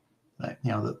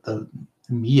 the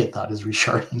immediate thought is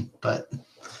resharding, but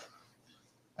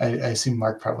I assume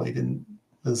Mark probably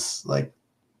was like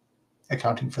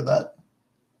accounting for that.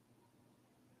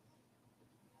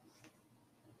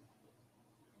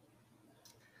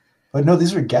 But no,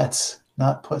 these are gets,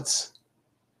 not puts.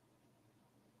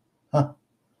 Huh.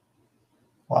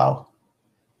 Wow.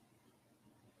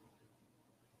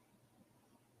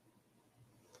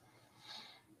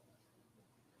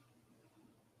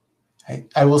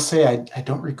 I will say I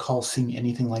don't recall seeing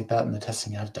anything like that in the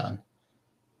testing I've done.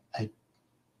 I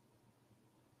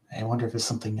wonder if it's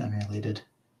something unrelated.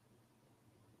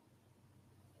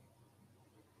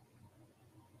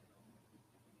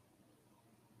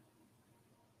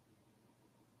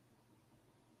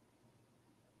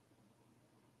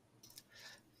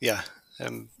 Yeah,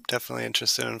 I'm definitely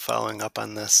interested in following up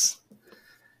on this.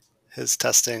 His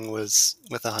testing was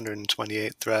with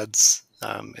 128 threads.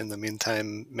 In the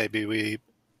meantime, maybe we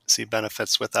see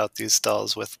benefits without these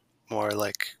stalls with more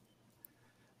like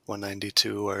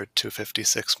 192 or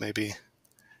 256 maybe.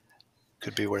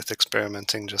 Could be worth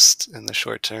experimenting just in the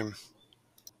short term.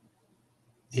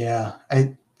 Yeah,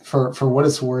 for what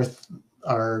it's worth,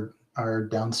 our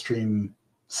downstream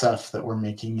Ceph that we're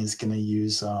making is going to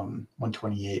use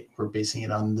 128. We're basing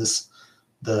it on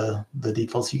the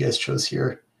defaults you guys chose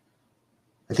here.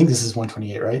 I think this is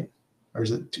 128, right? Or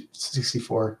is it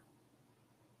 64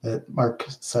 that Mark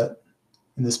set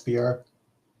in this BR?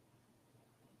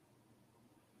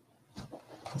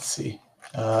 Let's see.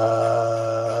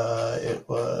 It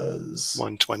was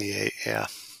 128, yeah.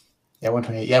 Yeah,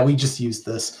 128. Yeah, we just used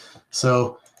this.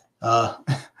 So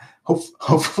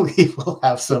hopefully we'll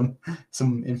have some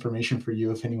information for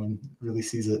you if anyone really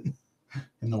sees it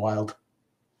in the wild.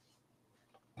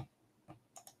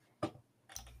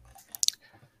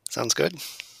 Sounds good.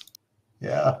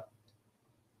 Yeah.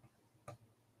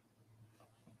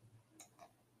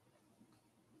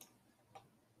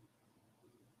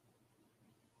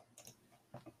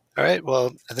 All right,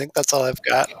 well, I think that's all I've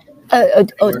got.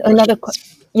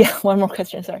 One more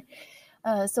question, sorry.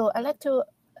 So I'd like to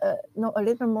know a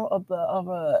little bit more of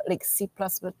like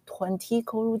C++20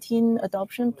 coroutine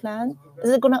adoption plan. Is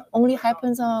it gonna only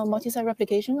happen on multi-site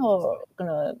replication, or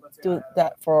gonna do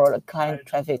that for the client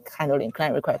traffic handling,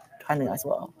 client request handling as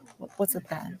well? What's the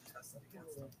plan?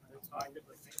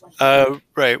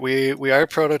 Right, we are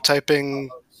prototyping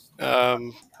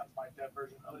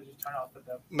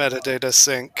metadata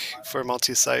sync for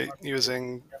multi-site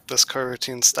using this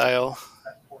coroutine style.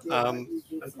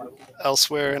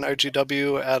 elsewhere in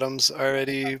RGW, Adam's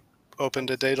already opened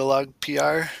a data log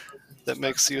PR that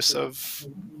makes use of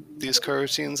these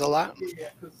coroutines a lot.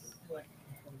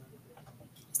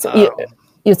 So you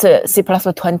use a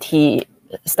C++20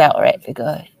 style, right?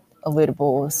 Like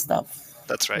available stuff.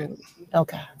 That's right.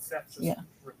 Okay. Yeah.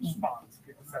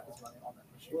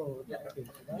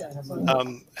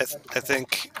 I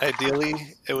think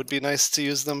ideally it would be nice to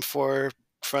use them for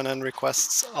front-end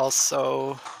requests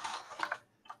also,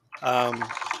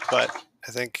 but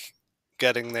I think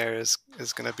getting there is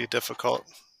going to be difficult.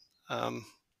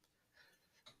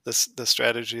 The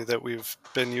strategy that we've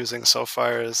been using so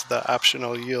far is the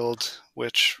optional yield,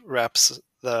 which wraps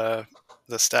the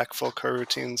stackful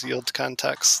coroutines yield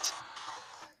context.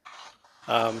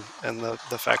 And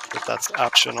the fact that that's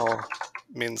optional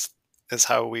is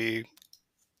how we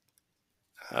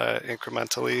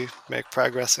incrementally make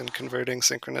progress in converting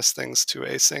synchronous things to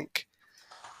async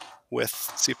with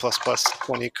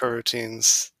C++20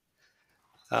 coroutines.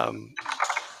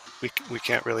 We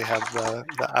can't really have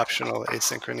the optional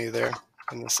asynchrony there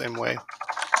in the same way.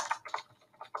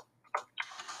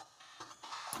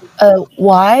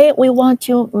 Why we want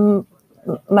to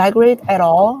migrate at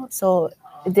all? So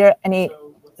is there any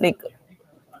like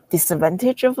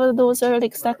disadvantage of those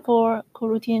like stackful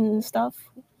coroutine stuff?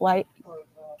 Why?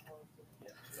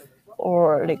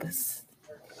 Or like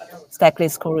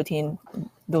stackless coroutine,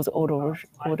 those older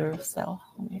style?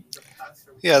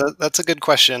 Yeah, that's a good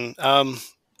question.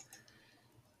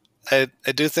 I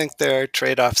do think there are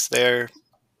trade-offs there.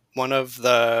 One of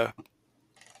the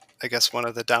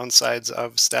downsides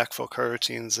of stackful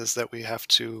coroutines is that we have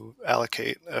to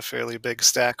allocate a fairly big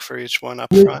stack for each one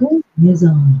up front.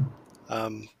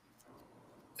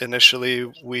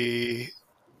 Initially,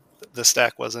 the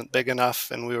stack wasn't big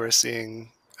enough, and we were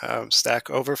seeing stack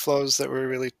overflows that were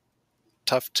really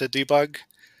tough to debug.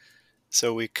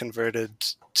 So we converted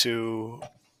to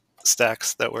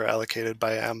stacks that were allocated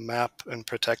by mmap and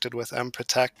protected with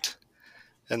mprotect.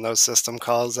 And those system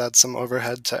calls add some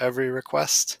overhead to every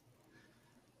request.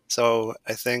 So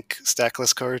I think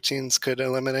stackless coroutines could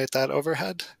eliminate that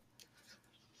overhead.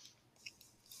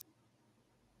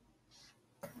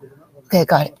 Okay,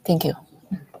 got it. Thank you.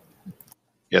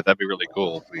 Yeah, that'd be really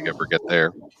cool if we ever get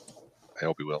there. I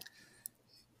hope we will.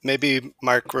 Maybe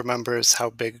Mark remembers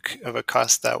how big of a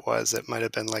cost that was. It might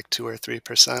have been like 2 or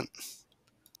 3%.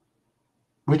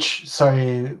 Which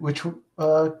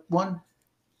one?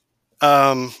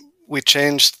 We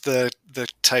changed the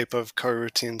type of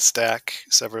coroutine stack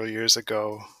several years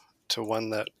ago to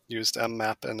one that used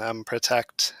mmap and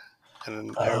mprotect.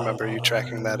 And I remember you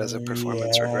tracking that as a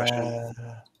performance regression.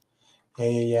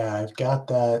 Yeah. I've got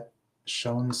that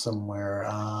shown somewhere.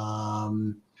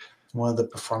 One of the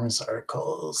performance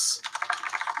articles.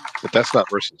 But that's not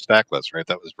versus stackless, right?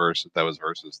 That was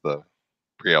versus the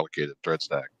pre-allocated thread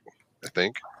stack, I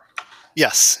think.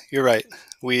 Yes, you're right.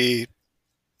 We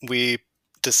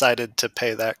decided to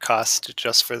pay that cost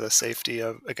just for the safety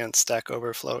against stack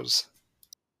overflows.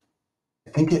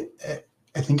 I think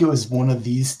it was one of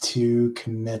these two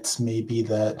commits maybe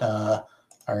that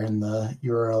are in the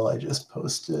URL I just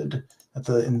posted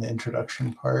in the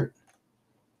introduction part.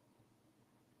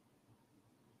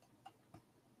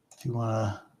 If you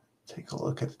want to take a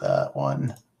look at that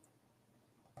one,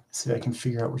 see if I can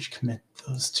figure out which commit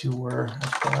those two were at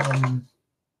the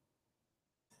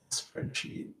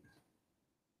spreadsheet.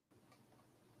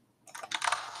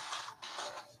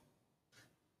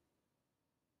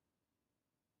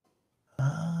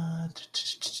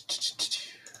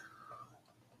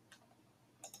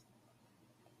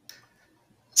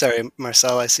 Sorry,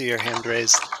 Marcel, I see your hand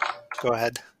raised. Go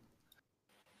ahead.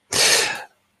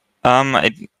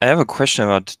 I have a question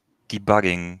about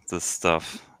debugging this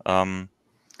stuff.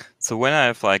 So when I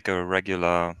have like a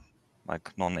regular,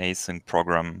 like non-async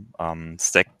program,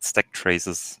 stack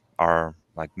traces are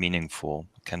like meaningful.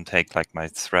 I can take like my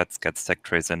threads, get stack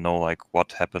trace, and know like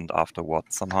what happened after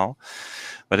what somehow.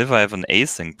 But if I have an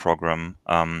async program,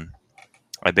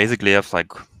 I basically have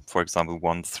like, for example,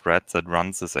 one thread that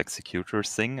runs this executor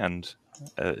thing, and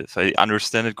if I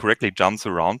understand it correctly, jumps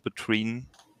around between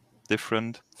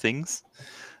different things.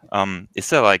 Is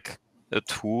there like a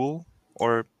tool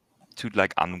or to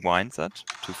like unwind that,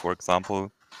 to, for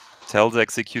example, tell the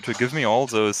executor, give me all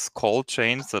those call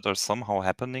chains that are somehow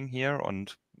happening here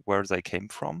and where they came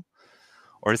from?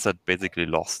 Or is that basically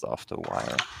lost after a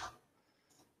while?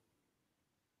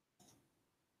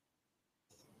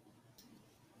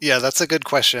 Yeah, that's a good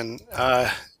question.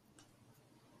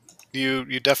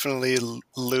 You definitely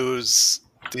lose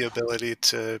the ability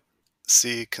to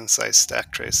see concise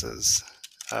stack traces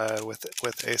with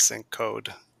async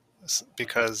code.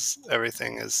 because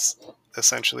everything is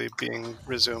essentially being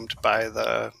resumed by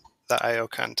the IO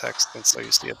context, and so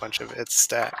you see a bunch of its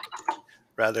stack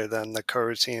rather than the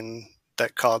coroutine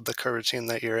that called the coroutine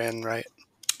that you're in, right?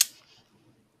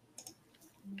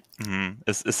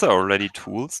 Is there already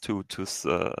tools to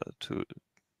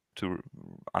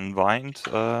unwind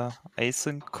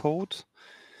async code?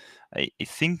 I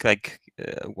think like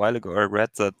a while ago I read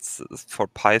that for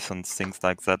Python things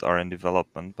like that are in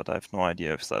development, but I have no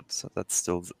idea if that's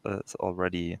still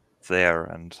already there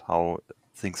and how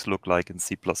things look like in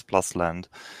C++ land.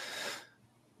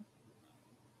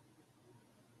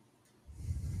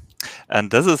 And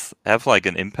does this have like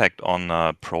an impact on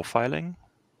profiling?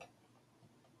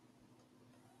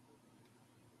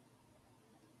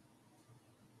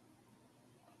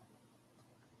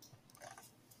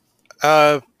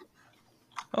 Oh,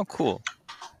 cool.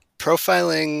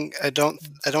 Profiling, I don't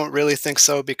really think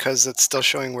so, because it's still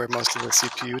showing where most of the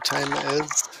CPU time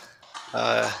is,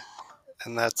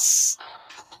 and I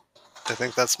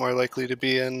think that's more likely to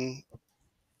be in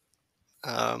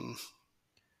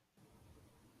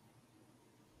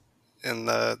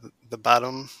the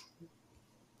bottom.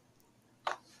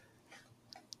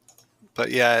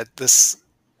 But yeah, this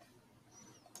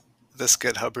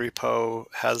GitHub repo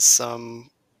has some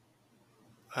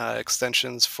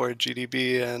extensions for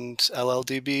GDB and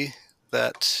LLDB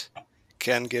that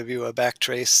can give you a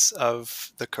backtrace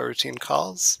of the coroutine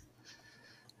calls.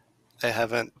 I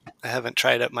haven't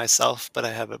tried it myself, but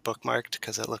I have it bookmarked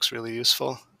because it looks really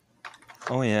useful.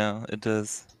 Oh yeah, it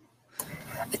is.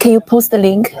 Can you post the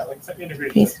link,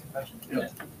 please?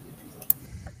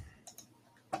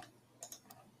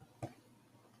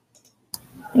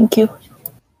 Thank you.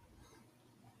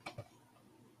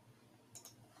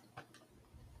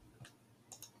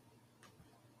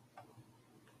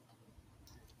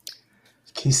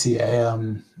 Casey,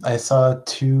 I saw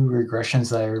two regressions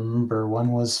that I remember.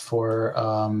 One was for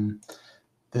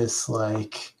this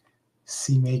like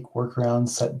CMake workaround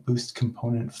set boost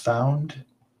component found,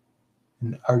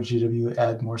 and RGW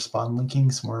add more spawn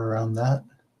linking, somewhere around that.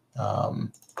 I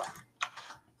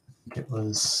think it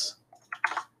was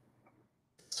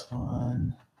this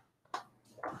one.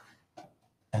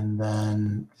 And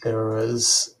then there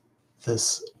was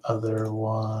this other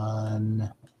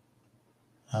one.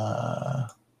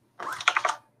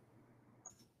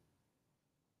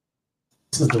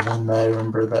 This is the one that I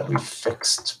remember that we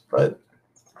fixed, but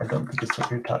I don't think it's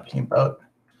what you're talking about.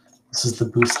 This is the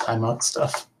boost timeout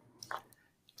stuff.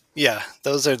 Yeah,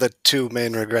 those are the two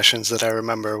main regressions that I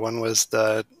remember. One was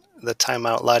the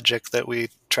timeout logic that we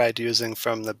tried using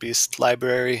from the Beast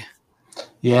library.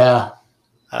 Yeah.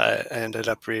 I ended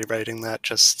up rewriting that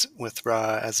just with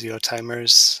raw asio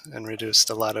timers and reduced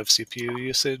a lot of CPU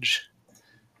usage.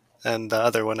 And the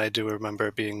other one I do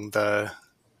remember being the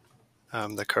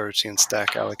coroutine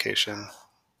stack allocation.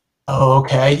 Oh,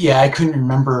 okay. Yeah, I couldn't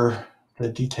remember the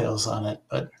details on it,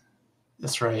 but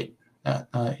that's right.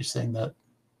 You're saying that.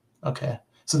 Okay.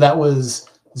 So that was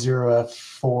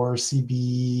 0F4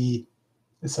 CB,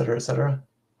 et cetera, et cetera.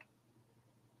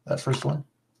 That first one.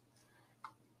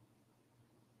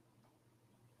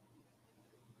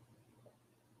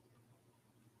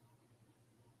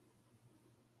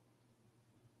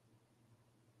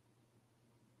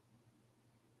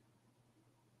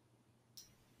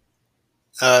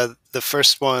 The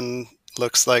first one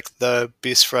looks like the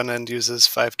Beast front end uses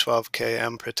 512K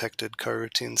M protected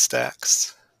coroutine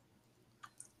stacks.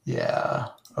 Yeah.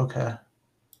 Okay.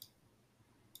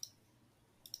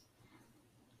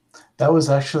 That was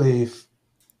actually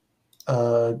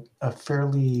a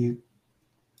fairly,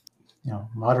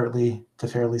 moderately to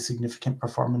fairly significant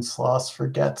performance loss for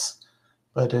gets,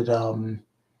 but it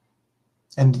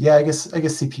and yeah, I guess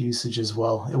CPU usage as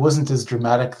well. It wasn't as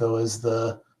dramatic though as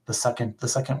the second. The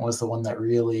second was the one that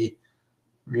really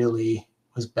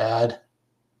was bad.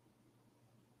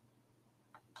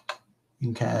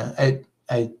 You can kind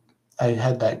of, I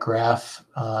had that graph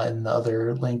in the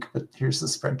other link, but here's the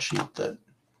spreadsheet that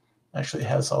actually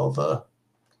has all the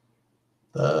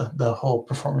whole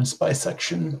performance by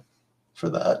section for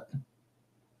that.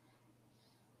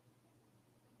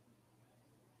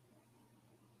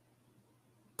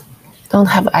 Don't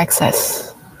have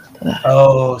access to that.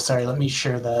 Oh, sorry. Let me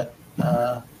share that.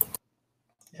 Yeah.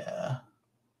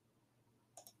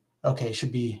 Okay, it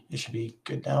should be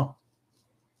good now.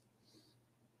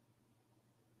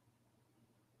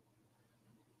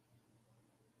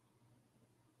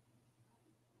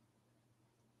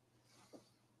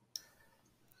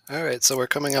 All right, so we're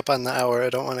coming up on the hour. I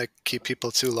don't want to keep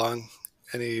people too long.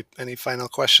 Any final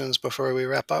questions before we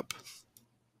wrap up?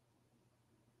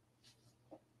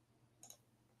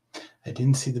 I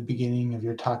didn't see the beginning of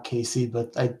your talk, Casey,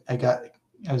 but I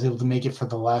was able to make it for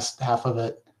the last half of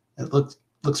it. It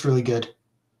looks really good.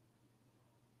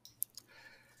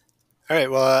 All right,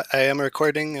 well, I am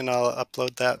recording and I'll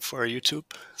upload that for YouTube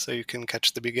so you can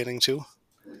catch the beginning too.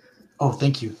 Oh,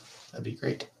 thank you. That'd be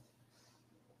great.